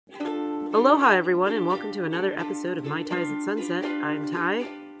Aloha, everyone, and welcome to another episode of My Ties at Sunset. I'm Ty.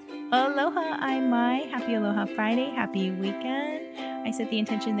 Aloha, I'm Mai. Happy Aloha Friday. Happy weekend. I set the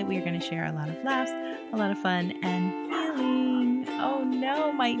intention that we are going to share a lot of laughs, a lot of fun, and healing. Oh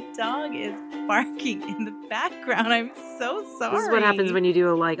no, my dog is barking in the background. I'm so sorry. This is what happens when you do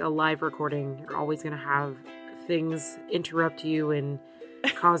a live recording. You're always going to have things interrupt you and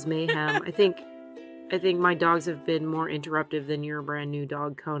cause mayhem. I think my dogs have been more interruptive than your brand new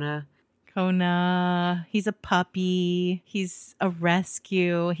dog, Kona. Kona, he's a puppy. He's a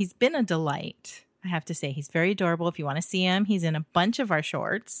rescue. He's been a delight. I have to say, he's very adorable. If you want to see him, he's in a bunch of our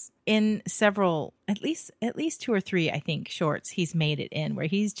shorts. In several, at least 2 or 3, I think, shorts he's made it in where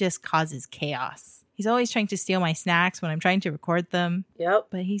he's just causes chaos. He's always trying to steal my snacks when I'm trying to record them. Yep.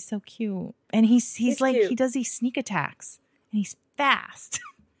 But he's so cute. And he's like, cute. He does these sneak attacks. And he's fast.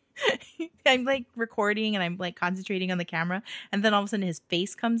 I'm like recording and I'm like concentrating on the camera. And then all of a sudden his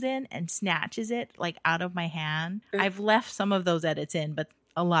face comes in and snatches it like out of my hand. I've left some of those edits in, but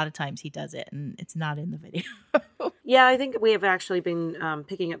a lot of times he does it and it's not in the video. Yeah, I think we have actually been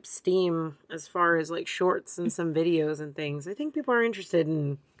picking up steam as far as like shorts and some videos and things. I think people are interested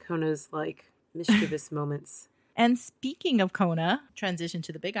in Kona's like mischievous moments. And speaking of Kona, transition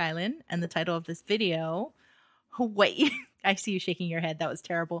to the Big Island, and the title of this video, Hawaii. I see you shaking your head. That was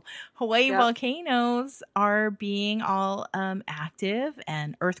terrible. Hawaii volcanoes are being all active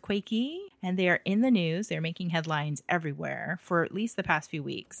and earthquakey, and they are in the news. They're making headlines everywhere for at least the past few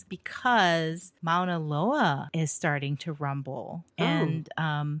weeks because Mauna Loa is starting to rumble. Oh. And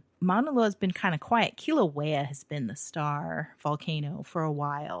Mauna Loa has been kind of quiet. Kilauea has been the star volcano for a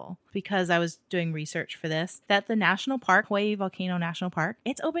while because I was doing research for this, that the national park, Hawaii Volcano National Park,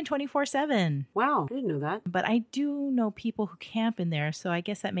 it's open 24/7. Wow, I didn't know that. But I do know people who camp in there, so I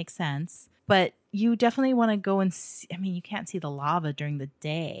guess that makes sense. But you definitely want to go and see, I mean, you can't see the lava during the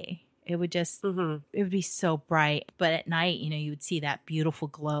day. It would just, it would be so bright. But at night, you would see that beautiful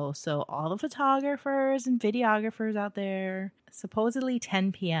glow. So all the photographers and videographers out there, supposedly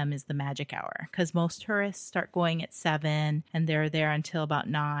 10 p.m. is the magic hour because most tourists start going at 7 and they're there until about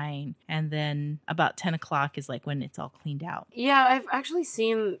 9. And then about 10 o'clock is like when it's all cleaned out. Yeah, I've actually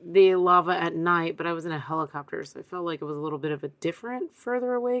seen the lava at night, but I was in a helicopter, so I felt like it was a little bit of a different,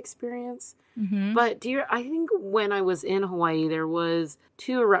 further away experience. Mm-hmm. But I think when I was in Hawaii, there was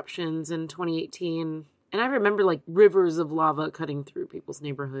 2 eruptions in 2018. And I remember like rivers of lava cutting through people's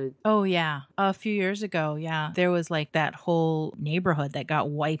neighborhood. Oh, yeah. A few years ago, yeah. There was like that whole neighborhood that got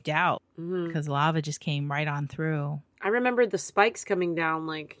wiped out because lava just came right on through. I remember the spikes coming down,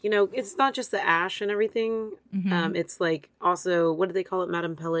 like, it's not just the ash and everything. Mm-hmm. It's like also, what do they call it?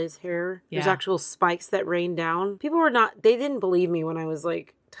 Madame Pele's hair. Yeah. There's actual spikes that rain down. People they didn't believe me when I was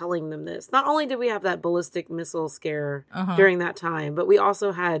like telling them this. Not only did we have that ballistic missile scare during that time, but we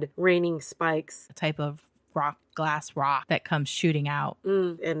also had raining spikes. A type of glass rock that comes shooting out.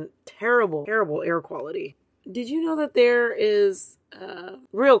 And terrible, terrible air quality. Did you know that there is,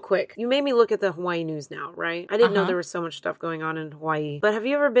 real quick, you made me look at the Hawaii news now, right? I didn't know there was so much stuff going on in Hawaii. But have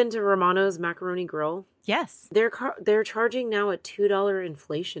you ever been to Romano's Macaroni Grill? Yes. They're charging now a $2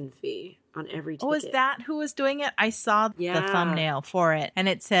 inflation fee on every ticket. Oh, is that who was doing it? I saw the thumbnail for it, and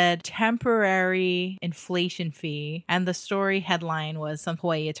it said temporary inflation fee. And the story headline was some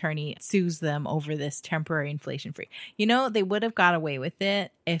Hawaii attorney sues them over this temporary inflation fee. They would have got away with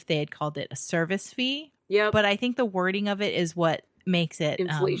it if they had called it a service fee. Yeah. But I think the wording of it is what makes it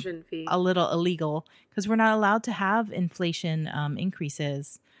inflation fee a little illegal because we're not allowed to have inflation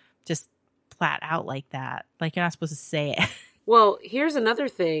increases just flat out like that. Like, you're not supposed to say it. Well, here's another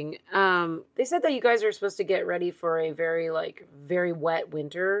thing. They said that you guys are supposed to get ready for a very wet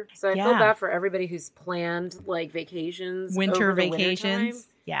winter. So I feel bad for everybody who's planned like vacations. Winter vacations.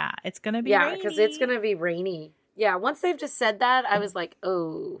 Yeah, it's going to be rainy. Yeah, because it's going to be rainy. Yeah, once they've just said that, I was like,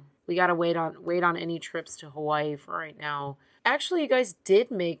 oh, we got to wait on any trips to Hawaii for right now. Actually, you guys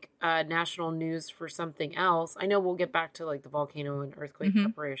did make national news for something else. I know we'll get back to like the volcano and earthquake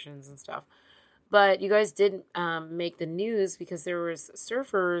preparations and stuff. But you guys did make the news because there was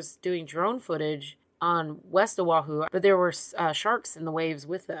surfers doing drone footage on West Oahu, but there were sharks in the waves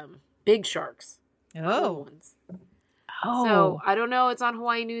with them. Big sharks. Oh. Ones. Oh. So I don't know. It's on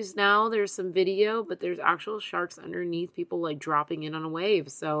Hawaii News now. There's some video, but there's actual sharks underneath people like dropping in on a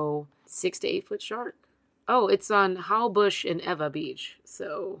wave. So 6 to 8 foot shark. Oh, it's on Howbush and Ewa Beach.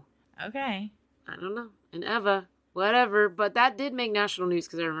 So. Okay. I don't know. In Ewa. Whatever, but that did make national news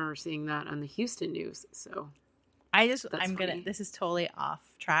because I remember seeing that on the Houston news. So this is totally off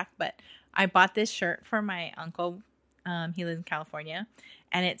track, but I bought this shirt for my uncle. He lives in California,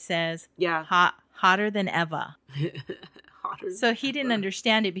 and it says, hotter than Ewa. daughters. So he didn't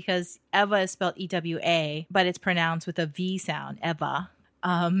understand it because Eva is spelled EWA, but it's pronounced with a V sound, Eva.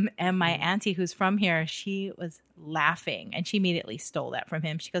 And my auntie who's from here, she was laughing and she immediately stole that from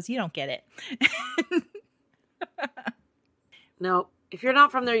him. She goes, "You don't get it." No, if you're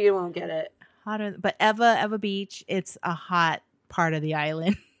not from there, you won't get it. Hotter, but Eva Beach, it's a hot part of the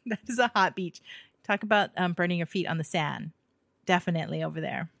island. That is a hot beach. Talk about burning your feet on the sand. Definitely over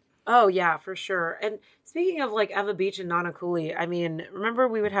there. Oh, yeah, for sure. And speaking of like Eva Beach and Nanakuli, I mean, remember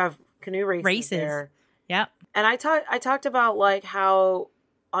we would have canoe races there. Yep. And I talked about like how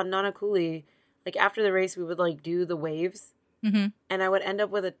on Nanakuli, like after the race, we would like do the waves. Mm-hmm. And I would end up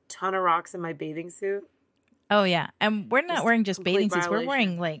with a ton of rocks in my bathing suit. Oh, yeah. And we're not wearing just bathing suits. Violation. We're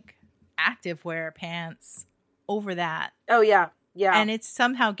wearing like active wear pants over that. Oh, yeah. Yeah. And it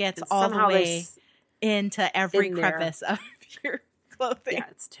somehow gets all the way into every crevice of your clothing. Yeah,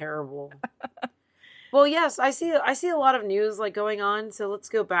 it's terrible. Well, yes, I see a lot of news like going on. So let's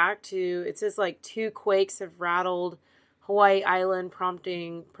go back to, it says like 2 quakes have rattled Hawaii Island,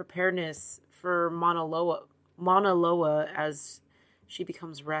 prompting preparedness for Mauna Loa as she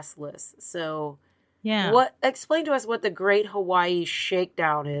becomes restless. So yeah, explain to us what the Great Hawaii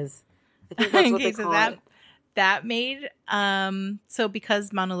Shakedown is. I think that's what they call it. That made so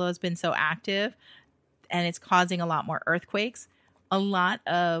because Mauna Loa has been so active and it's causing a lot more earthquakes, a lot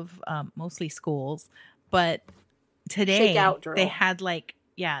of mostly schools, but today they had like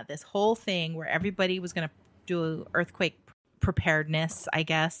this whole thing where everybody was going to do earthquake preparedness, I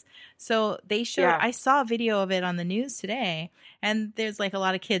guess. So they showed I saw a video of it on the news today, and there's like a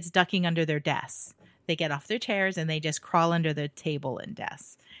lot of kids ducking under their desks. They get off their chairs and they just crawl under the table and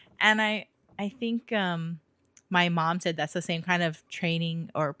desks. And I think my mom said that's the same kind of training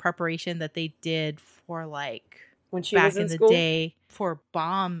or preparation that they did for like when she back was in the school? Day for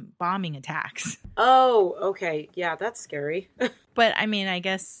bombing attacks. Oh, okay. Yeah, that's scary. But I mean, I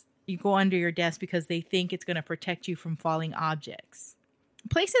guess you go under your desk because they think it's going to protect you from falling objects.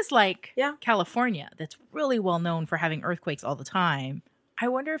 Places like California, that's really well known for having earthquakes all the time. I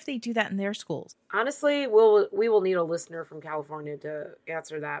wonder if they do that in their schools. Honestly, we will need a listener from California to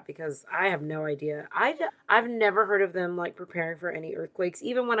answer that because I have no idea. I've never heard of them like preparing for any earthquakes.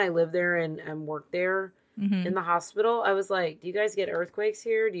 Even when I lived there and worked there in the hospital, I was like, "Do you guys get earthquakes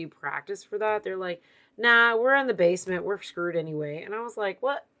here? Do you practice for that?" They're like, "Nah, we're in the basement. We're screwed anyway." And I was like,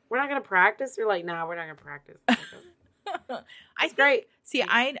 "What? We're not going to practice?" They're like, "Nah, we're not going to practice." It's great. See,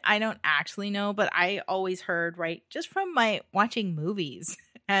 I don't actually know, but I always heard, right, just from my watching movies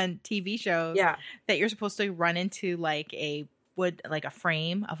and TV shows, that you're supposed to run into like a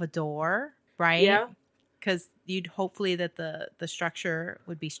frame of a door, right? Yeah. Because you'd hopefully that the structure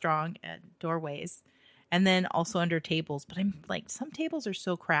would be strong at doorways, and then also under tables. But I'm like, some tables are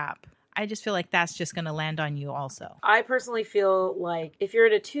so crap. I just feel like that's just going to land on you also. I personally feel like if you're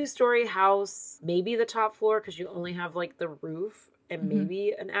in a 2-story house, maybe the top floor, because you only have like the roof and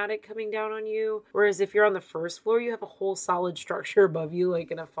maybe an attic coming down on you. Whereas if you're on the first floor, you have a whole solid structure above you, like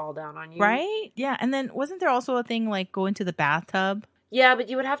going to fall down on you. Right? Yeah. And then wasn't there also a thing like go into the bathtub? Yeah, but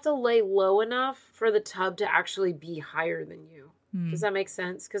you would have to lay low enough for the tub to actually be higher than you. Does that make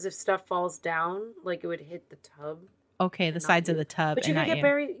sense? Because if stuff falls down, like it would hit the tub. Okay, the sides of the tub. But you could get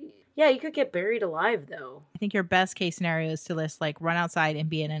buried. Yeah, you could get buried alive, though. I think your best case scenario is to just like run outside and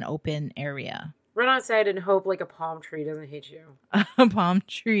be in an open area. Run outside and hope like a palm tree doesn't hit you. A palm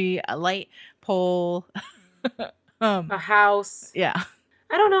tree, a light pole, a house. Yeah.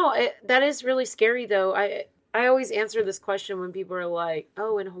 I don't know. That is really scary, though. I always answer this question when people are like,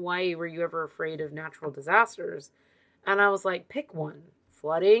 "Oh, in Hawaii, were you ever afraid of natural disasters?" And I was like, pick one.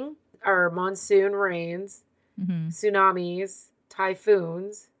 Flooding or monsoon rains, tsunamis,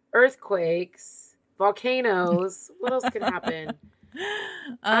 typhoons, earthquakes, volcanoes. What else could happen?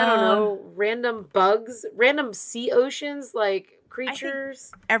 I don't know. Random bugs, random sea oceans, like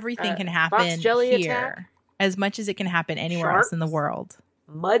creatures. Everything can happen box jelly here attack. As much as it can happen anywhere else in the world.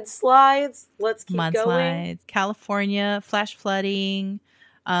 Mudslides. Let's keep going. Mudslides, California, flash flooding,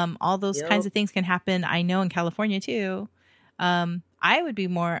 all those kinds of things can happen. I know in California too. I'm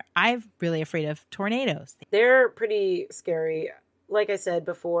really afraid of tornadoes. They're pretty scary. Like I said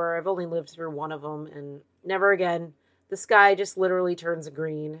before, I've only lived through one of them and never again. The sky just literally turns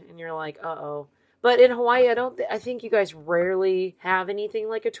green and you're like, uh-oh. But in Hawaii, I think you guys rarely have anything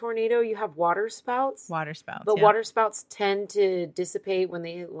like a tornado. You have water spouts. But water spouts tend to dissipate when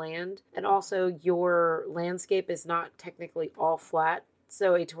they hit land. And also your landscape is not technically all flat.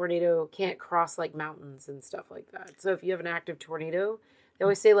 So a tornado can't cross like mountains and stuff like that. So if you have an active tornado, they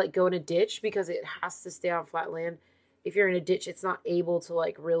always say like go in a ditch because it has to stay on flat land. If you're in a ditch, it's not able to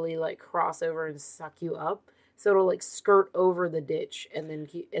like really like cross over and suck you up. So it'll like skirt over the ditch and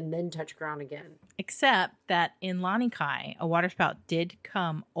then touch ground again. Except that in Lanikai, a waterspout did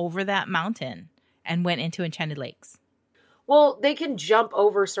come over that mountain and went into Enchanted Lakes. Well, they can jump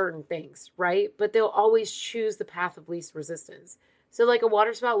over certain things, right? But they'll always choose the path of least resistance. So like a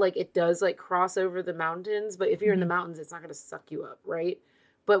waterspout, like it does like cross over the mountains, but if you're in the mountains, it's not going to suck you up, right?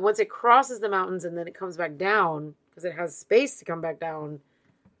 But once it crosses the mountains and then it comes back down, because it has space to come back down,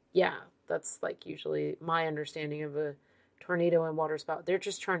 yeah, that's like usually my understanding of a tornado and waterspout. They're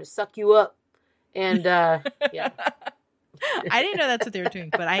just trying to suck you up. And yeah. I didn't know that's what they were doing,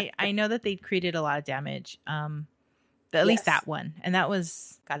 but I know that they created a lot of damage. At least that one. And that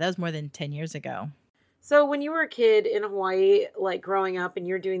was more than 10 years ago. So when you were a kid in Hawaii, like growing up and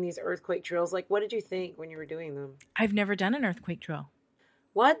you're doing these earthquake drills, like what did you think when you were doing them? I've never done an earthquake drill.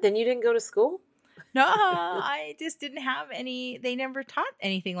 What? Then you didn't go to school? No, I just didn't have any. They never taught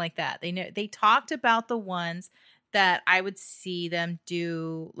anything like that. They talked about the ones that I would see them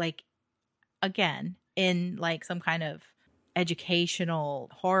do, like, again, in like some kind of educational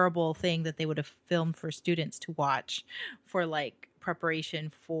horrible thing that they would have filmed for students to watch for like preparation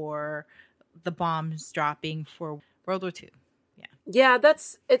for the bombs dropping for World War II. Yeah,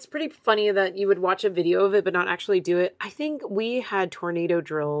 it's pretty funny that you would watch a video of it but not actually do it. I think we had tornado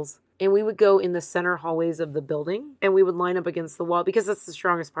drills and we would go in the center hallways of the building and we would line up against the wall because that's the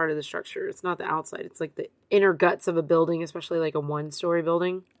strongest part of the structure. It's not the outside. It's like the inner guts of a building, especially like a 1-story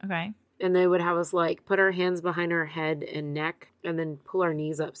building. Okay. And they would have us like put our hands behind our head and neck and then pull our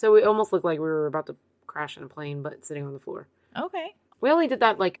knees up. So we almost looked like we were about to crash in a plane, but sitting on the floor. Okay. We only did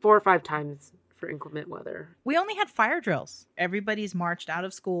that like 4 or 5 times for inclement weather. We only had fire drills. Everybody's marched out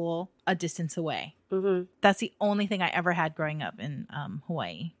of school a distance away. Mm-hmm. That's the only thing I ever had growing up in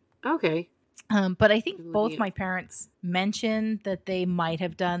Hawaii. Okay. But I think both my parents mentioned that they might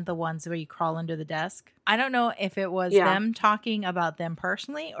have done the ones where you crawl under the desk. I don't know if it was them talking about them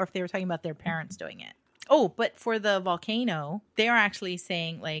personally or if they were talking about their parents doing it. Oh, but for the volcano, they are actually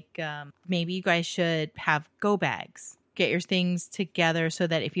saying like maybe you guys should have go bags. Get your things together so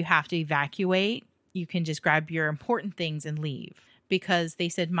that if you have to evacuate, you can just grab your important things and leave. Because they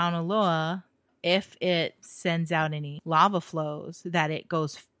said Mauna Loa, if it sends out any lava flows, that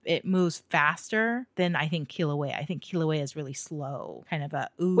it moves faster than I think Kilauea. I think Kilauea is really slow, kind of a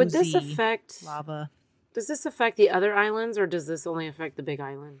oozy Would this affect lava. Does this affect the other islands or does this only affect the big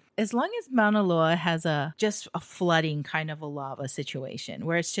island? As long as Mauna Loa has just a flooding kind of a lava situation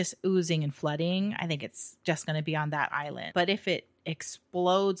where it's just oozing and flooding, I think it's just going to be on that island. But if it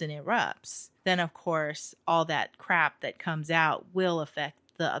explodes and erupts, then of course all that crap that comes out will affect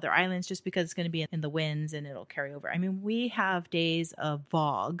the other islands just because it's going to be in the winds and it'll carry over. I mean, we have days of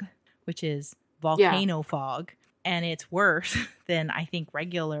VOG, which is volcano fog. And it's worse than, I think,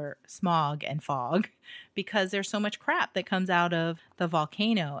 regular smog and fog because there's so much crap that comes out of the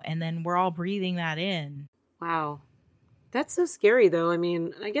volcano. And then we're all breathing that in. Wow. That's so scary, though. I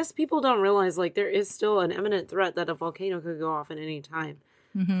mean, I guess people don't realize, like, there is still an imminent threat that a volcano could go off at any time.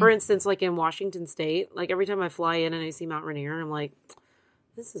 Mm-hmm. For instance, like in Washington State, like every time I fly in and I see Mount Rainier, I'm like,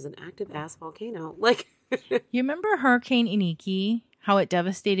 this is an active-ass volcano. Like, you remember Hurricane Iniki, how it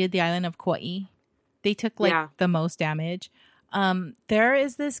devastated the island of Kauai? They took the most damage. There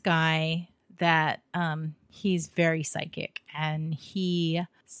is this guy that he's very psychic, and he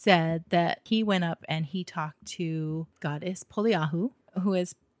said that he went up and he talked to Goddess Poliahu, who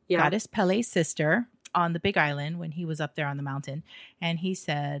is Goddess Pele's sister on the Big Island when he was up there on the mountain. And he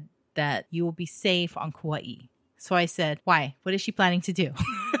said that you will be safe on Kauai. So I said, why? What is she planning to do?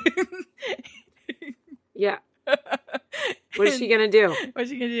 Yeah. What is she going to do? What's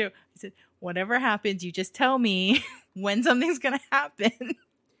she going to do? He said, whatever happens, you just tell me when something's going to happen.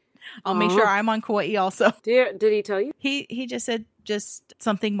 I'll make sure I'm on Kauai also. Did he tell you? He just said just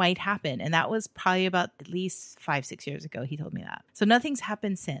something might happen. And that was probably about at least 5-6 years ago. He told me that. So nothing's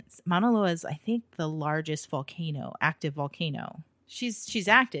happened since. Mauna Loa is, I think, the largest active volcano. She's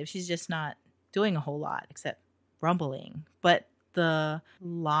active. She's just not doing a whole lot except rumbling. But the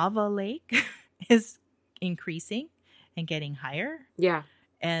lava lake is increasing and getting higher. Yeah.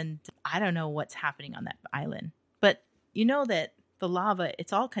 And I don't know what's happening on that island. But you know that the lava,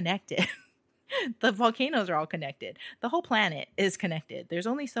 it's all connected. The volcanoes are all connected. The whole planet is connected. There's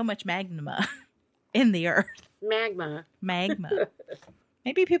only so much magma in the earth. Magma.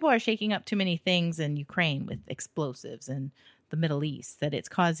 Maybe people are shaking up too many things in Ukraine with explosives and the Middle East that it's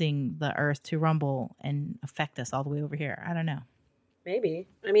causing the earth to rumble and affect us all the way over here. I don't know. Maybe.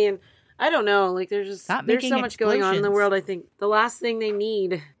 I mean, I don't know. Like there's so much going on in the world. I think the last thing they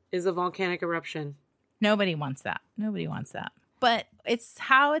need is a volcanic eruption. Nobody wants that. But it's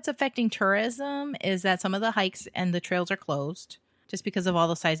how it's affecting tourism is that some of the hikes and the trails are closed just because of all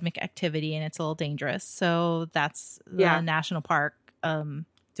the seismic activity, and it's a little dangerous. So that's the national park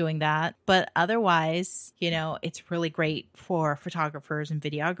doing that. But otherwise, it's really great for photographers and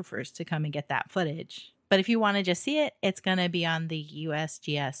videographers to come and get that footage. But if you want to just see it, it's going to be on the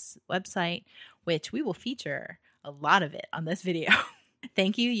USGS website, which we will feature a lot of it on this video.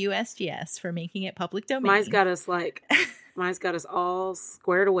 Thank you, USGS, for making it public domain. Mine's got us all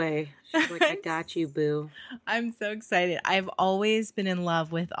squared away. She's like, I got you, boo. I'm so excited. I've always been in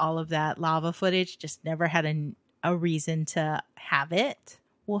love with all of that lava footage, just never had a reason to have it.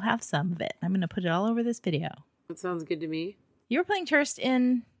 We'll have some of it. I'm going to put it all over this video. That sounds good to me. You were playing tourist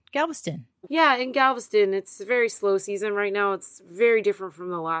in Galveston. Yeah, in Galveston. It's a very slow season right now. It's very different from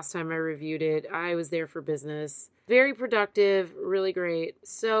the last time I reviewed it. I was there for business. Very productive, really great.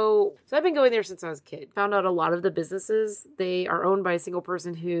 So I've been going there since I was a kid. Found out a lot of the businesses, they are owned by a single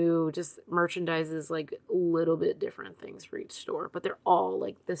person who just merchandises like little bit different things for each store, but they're all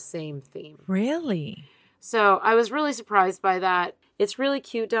like the same theme. Really? So I was really surprised by that. It's really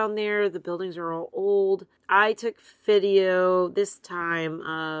cute down there. The buildings are all old. I took video this time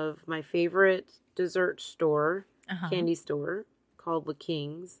of my favorite dessert store, candy store, called Le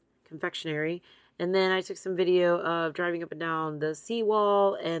King's Confectionery. And then I took some video of driving up and down the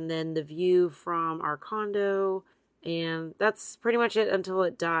seawall and then the view from our condo. And that's pretty much it until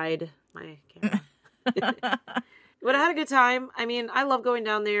it died, my camera. But I had a good time. I mean, I love going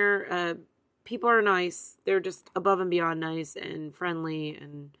down there. People are nice. They're just above and beyond nice and friendly.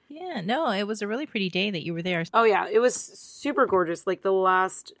 And yeah, no, it was a really pretty day that you were there. Oh, yeah. It was super gorgeous. Like the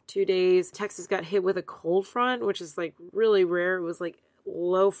last 2 days, Texas got hit with a cold front, which is like really rare. It was like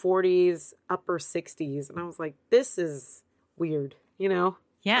low 40s, upper 60s. And I was like, this is weird,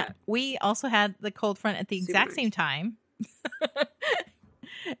 Yeah. We also had the cold front at the exact same time.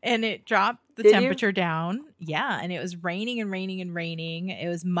 And it dropped the temperature down. Yeah. And it was raining and raining and raining. It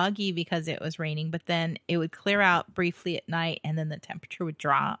was muggy because it was raining, but then it would clear out briefly at night and then the temperature would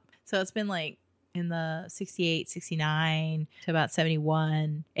drop. So it's been like in the 68, 69 to about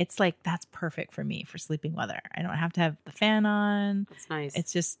 71. It's like, that's perfect for me for sleeping weather. I don't have to have the fan on. That's nice.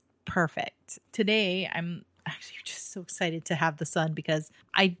 It's just perfect. Today, I'm actually just so excited to have the sun because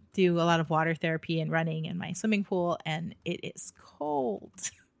I do a lot of water therapy and running in my swimming pool, and it is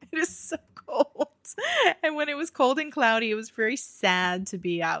cold. It is so cold. And when it was cold and cloudy, it was very sad to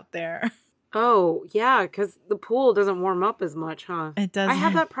be out there. Oh, yeah, because the pool doesn't warm up as much, huh? It doesn't. I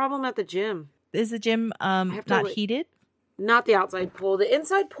have that problem at the gym. Is the gym not heated? Not the outside pool. The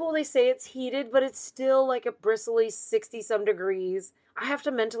inside pool, they say it's heated, but it's still like a bristly 60-some degrees. I have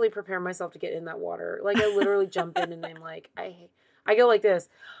to mentally prepare myself to get in that water. Like, I literally jump in and I'm like, I go like this.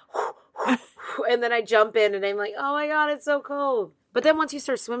 And then I jump in and I'm like, oh my God, it's so cold. But then once you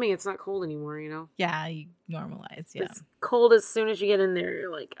start swimming, it's not cold anymore, Yeah, you normalize, yeah. It's cold as soon as you get in there.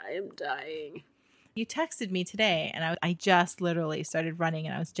 You're like, I am dying. You texted me today, and I just literally started running,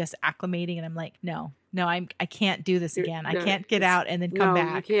 and I was just acclimating, and I'm like, no, I can't do this again. I can't get out and then come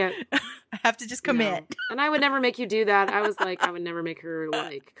back. You can't. I have to just commit. No. And I would never make you do that. I was like, I would never make her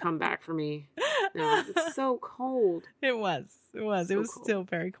come back for me. No, it's so cold. It was cold. Still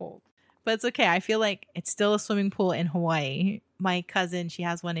very cold. But it's okay. I feel like it's still a swimming pool in Hawaii. My cousin, she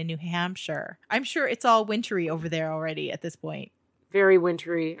has one in New Hampshire. I'm sure it's all wintry over there already at this point. Very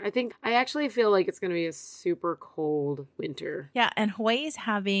wintry. I actually feel like it's going to be a super cold winter. Yeah, and Hawaii is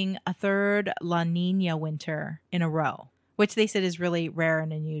having a third La Nina winter in a row, which they said is really rare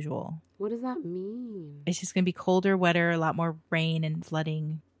and unusual. What does that mean? It's just going to be colder, wetter, a lot more rain and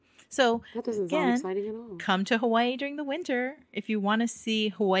flooding. So that doesn't sound exciting at all. Come to Hawaii during the winter if you want to see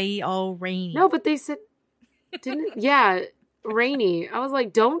Hawaii all rainy. No, but they said, rainy. I was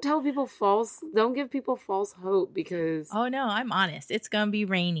like, don't give people false hope because... Oh no, I'm honest. It's going to be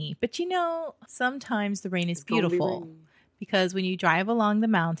rainy. But sometimes the rain is beautiful because when you drive along the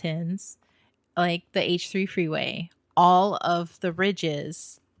mountains, like the H3 freeway, all of the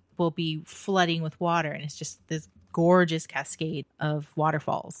ridges will be flooding with water, and it's just this gorgeous cascade of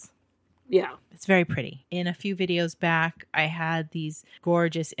waterfalls. Yeah. It's very pretty. In a few videos back, I had these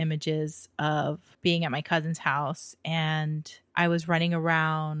gorgeous images of being at my cousin's house, and I was running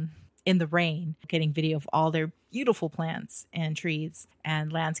around in the rain, getting video of all their beautiful plants and trees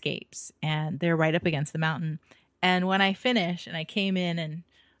and landscapes, and they're right up against the mountain. And when I finished and I came in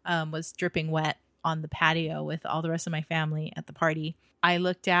and was dripping wet on the patio with all the rest of my family at the party, I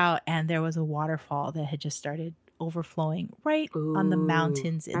looked out and there was a waterfall that had just started overflowing right on the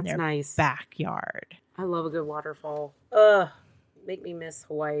mountains in their backyard. I love a good waterfall. Make me miss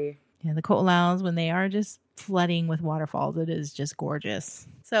Hawaii. Yeah, the Ko'olaus, when they are just flooding with waterfalls. It is just gorgeous.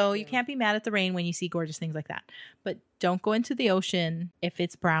 So you can't be mad at the rain when you see gorgeous things like that. But don't go into the ocean if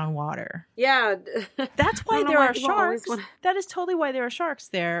it's brown water. Yeah. That's why there are sharks. Wanna... That is totally why there are sharks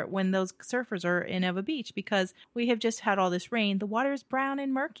there when those surfers are in Eva Beach, because we have just had all this rain. The water is brown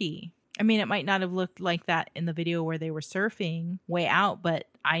and murky. I mean, it might not have looked like that in the video where they were surfing way out, but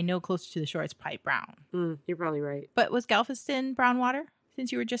I know closer to the shore it's pipe brown. You're probably right. But was Galveston brown water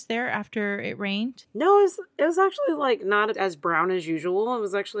since you were just there after it rained? No, it was actually like not as brown as usual. It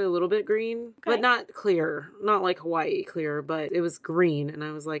was actually a little bit green, but not clear. Not like Hawaii clear, but it was green. And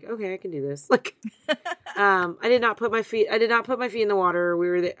I was like, okay, I can do this. Like, I did not put my feet in the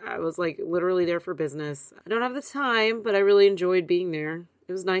water. I was like literally there for business. I don't have the time, but I really enjoyed being there.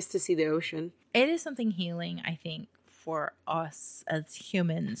 It was nice to see the ocean. It is something healing, I think, for us as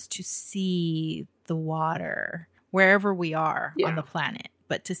humans to see the water wherever we are on the planet.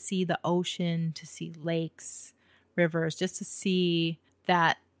 But to see the ocean, to see lakes, rivers, just to see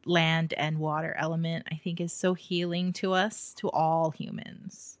that land and water element, I think is so healing to us, to all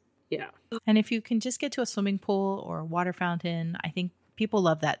humans. Yeah. And if you can just get to a swimming pool or a water fountain, I think people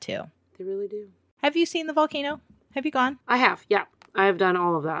love that too. They really do. Have you seen the volcano? Have you gone? I have, yeah. I have done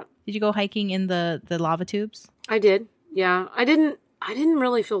all of that. Did you go hiking in the lava tubes? I did. Yeah. I didn't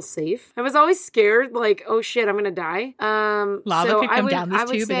really feel safe. I was always scared, like, oh shit, I'm gonna die. Lava could come down this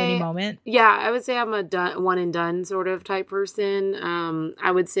tube at any moment. Yeah, I would say I'm a one and done sort of type person.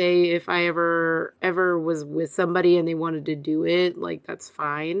 I would say if I ever was with somebody and they wanted to do it, like, that's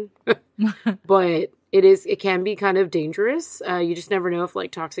fine. But it can be kind of dangerous. You just never know if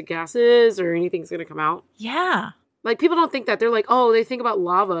like toxic gases or anything's gonna come out. Yeah. Like, people don't think that. They're like, oh, they think about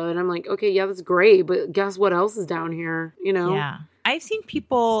lava. And I'm like, okay, yeah, that's great. But guess what else is down here, you know? Yeah. I've seen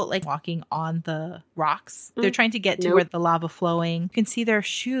people like walking on the rocks. They're trying to get to where the lava flowing. You can see their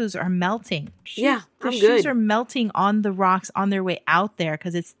shoes are melting. Their shoes are melting on the rocks on their way out there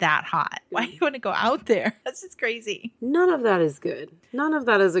because it's that hot. Why do you want to go out there? That's just crazy. None of that is good. None of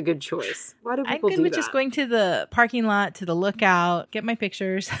that is a good choice. Why do people do that? I'm good with just going to the parking lot, to the lookout, get my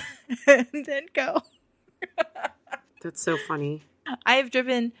pictures, and then go. That's so funny. I've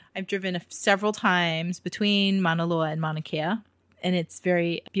driven several times between Mauna Loa and Mauna Kea, and it's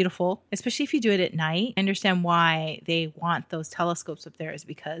very beautiful, especially if you do it at night. I understand why they want those telescopes up there is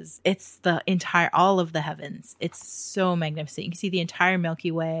because it's all of the heavens. It's so magnificent. You can see the entire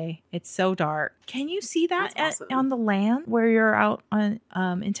Milky Way. It's so dark. Can you see that on the land where you're out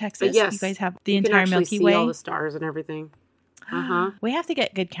in Texas? Yes. You guys have the entire Milky Way. See all the stars and everything. We have to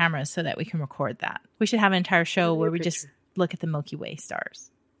get good cameras so that we can record that. We should have an entire show where we just look at the Milky Way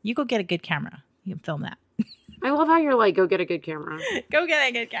stars. You go get a good camera. You can film that. I love how you're like, go get a good camera. Go get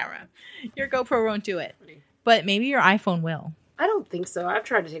a good camera. Your GoPro won't do it. But maybe your iPhone will. I don't think so. I've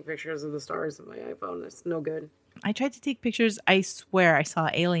tried to take pictures of the stars with my iPhone. It's no good. I tried to take pictures. I swear I saw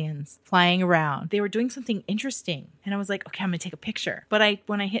aliens flying around. They were doing something interesting. And I was like, okay, I'm going to take a picture. But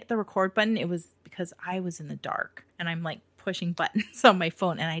when I hit the record button, it was because I was in the dark. And I'm like pushing buttons on my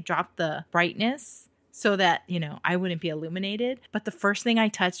phone. And I dropped the brightness so that, I wouldn't be illuminated. But the first thing I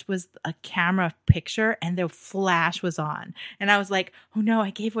touched was a camera picture and the flash was on. And I was like, oh no, I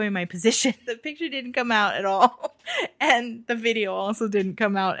gave away my position. The picture didn't come out at all. And the video also didn't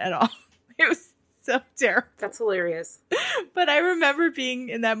come out at all. It was so terrible. That's hilarious. But I remember being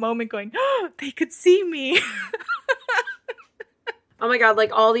in that moment going, oh, they could see me. Oh my God,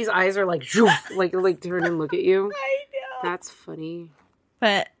 like all these eyes are like turn and look at you. I know. That's funny.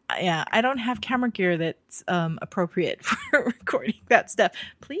 But yeah, I don't have camera gear that's appropriate for recording that stuff.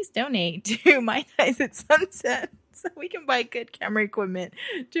 Please donate to My Thighs at Sunset so we can buy good camera equipment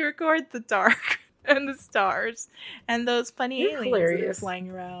to record the dark and the stars and those funny aliens that are flying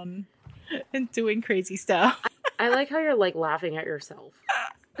around and doing crazy stuff. I like how you're like laughing at yourself.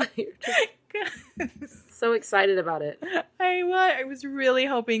 You're just so excited about it. I was really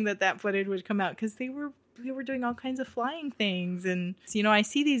hoping that footage would come out because they were doing all kinds of flying things. And, I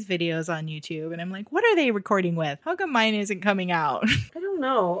see these videos on YouTube and I'm like, what are they recording with? How come mine isn't coming out? I don't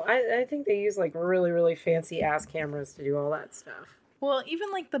know. I think they use like really, really fancy ass cameras to do all that stuff. Well, even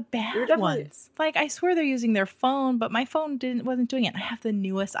like the bad ones. Like, I swear they're using their phone, but my phone wasn't doing it. I have the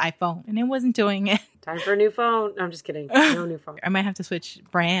newest iPhone and it wasn't doing it. Time for a new phone. No, I'm just kidding. No new phone. I might have to switch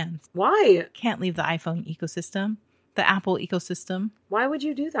brands. Why? Can't leave the iPhone ecosystem. The Apple ecosystem. Why would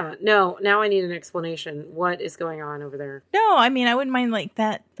you do that? No, now I need an explanation. What is going on over there? No, I mean, I wouldn't mind like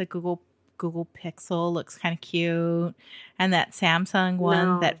that. The Google Pixel looks kind of cute. And that Samsung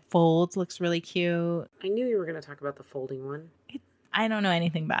one that folds looks really cute. I knew you were going to talk about the folding one. I don't know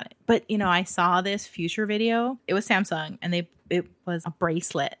anything about it. But, I saw this Future video. It was Samsung, and it was a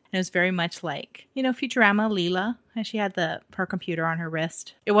bracelet. And it was very much like, Futurama, Leela. And she had her computer on her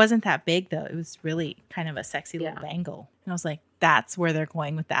wrist. It wasn't that big, though. It was really kind of a sexy little bangle. And I was like, that's where they're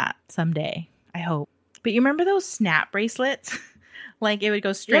going with that someday. I hope. But you remember those snap bracelets? Like it would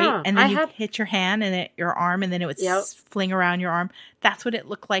go straight and then you hit your hand and your arm and then it would fling around your arm. That's what it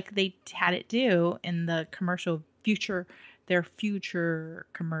looked like they had it do in the their future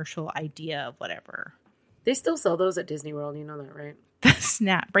commercial idea of whatever. They still sell those at Disney World. You know that, right? The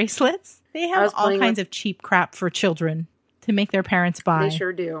snap bracelets. They have all kinds of cheap crap for children to make their parents buy. They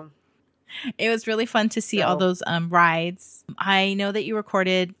sure do. It was really fun to see all those rides. I know that you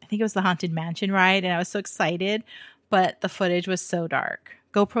recorded, I think it was the Haunted Mansion ride, and I was so excited, but the footage was so dark.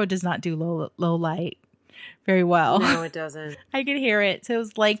 GoPro does not do low light very well. No, it doesn't. I could hear it. So it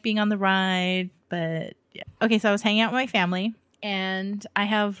was like being on the ride, but yeah. Okay, so I was hanging out with my family, and I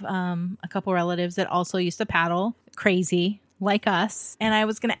have a couple relatives that also used to paddle crazy like us. And I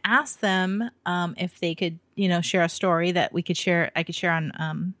was going to ask them if they could, share a story that I could share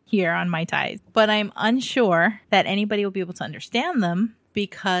on here on Mai Tais. But I'm unsure that anybody will be able to understand them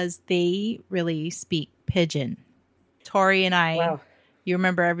because they really speak Pidgin. Tori and I, You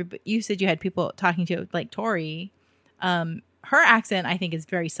remember you said you had people talking to you like Tori. Her accent, I think, is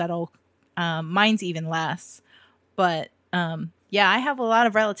very subtle. Mine's even less. But I have a lot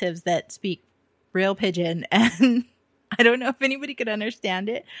of relatives that speak real Pidgin, and I don't know if anybody could understand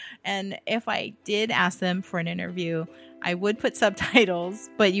it. And if I did ask them for an interview, I would put subtitles,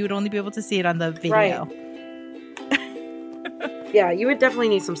 but you would only be able to see it on the video. Right. Yeah, you would definitely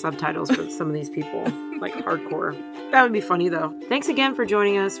need some subtitles for some of these people, like hardcore. That would be funny, though. Thanks again for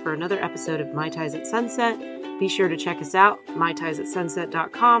joining us for another episode of Mai Tais at Sunset. Be sure to check us out,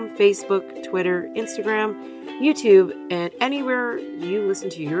 maitaisatsunset.com, Facebook, Twitter, Instagram, YouTube, and anywhere you listen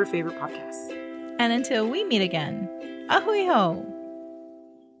to your favorite podcasts. And until we meet again, ahoy ho!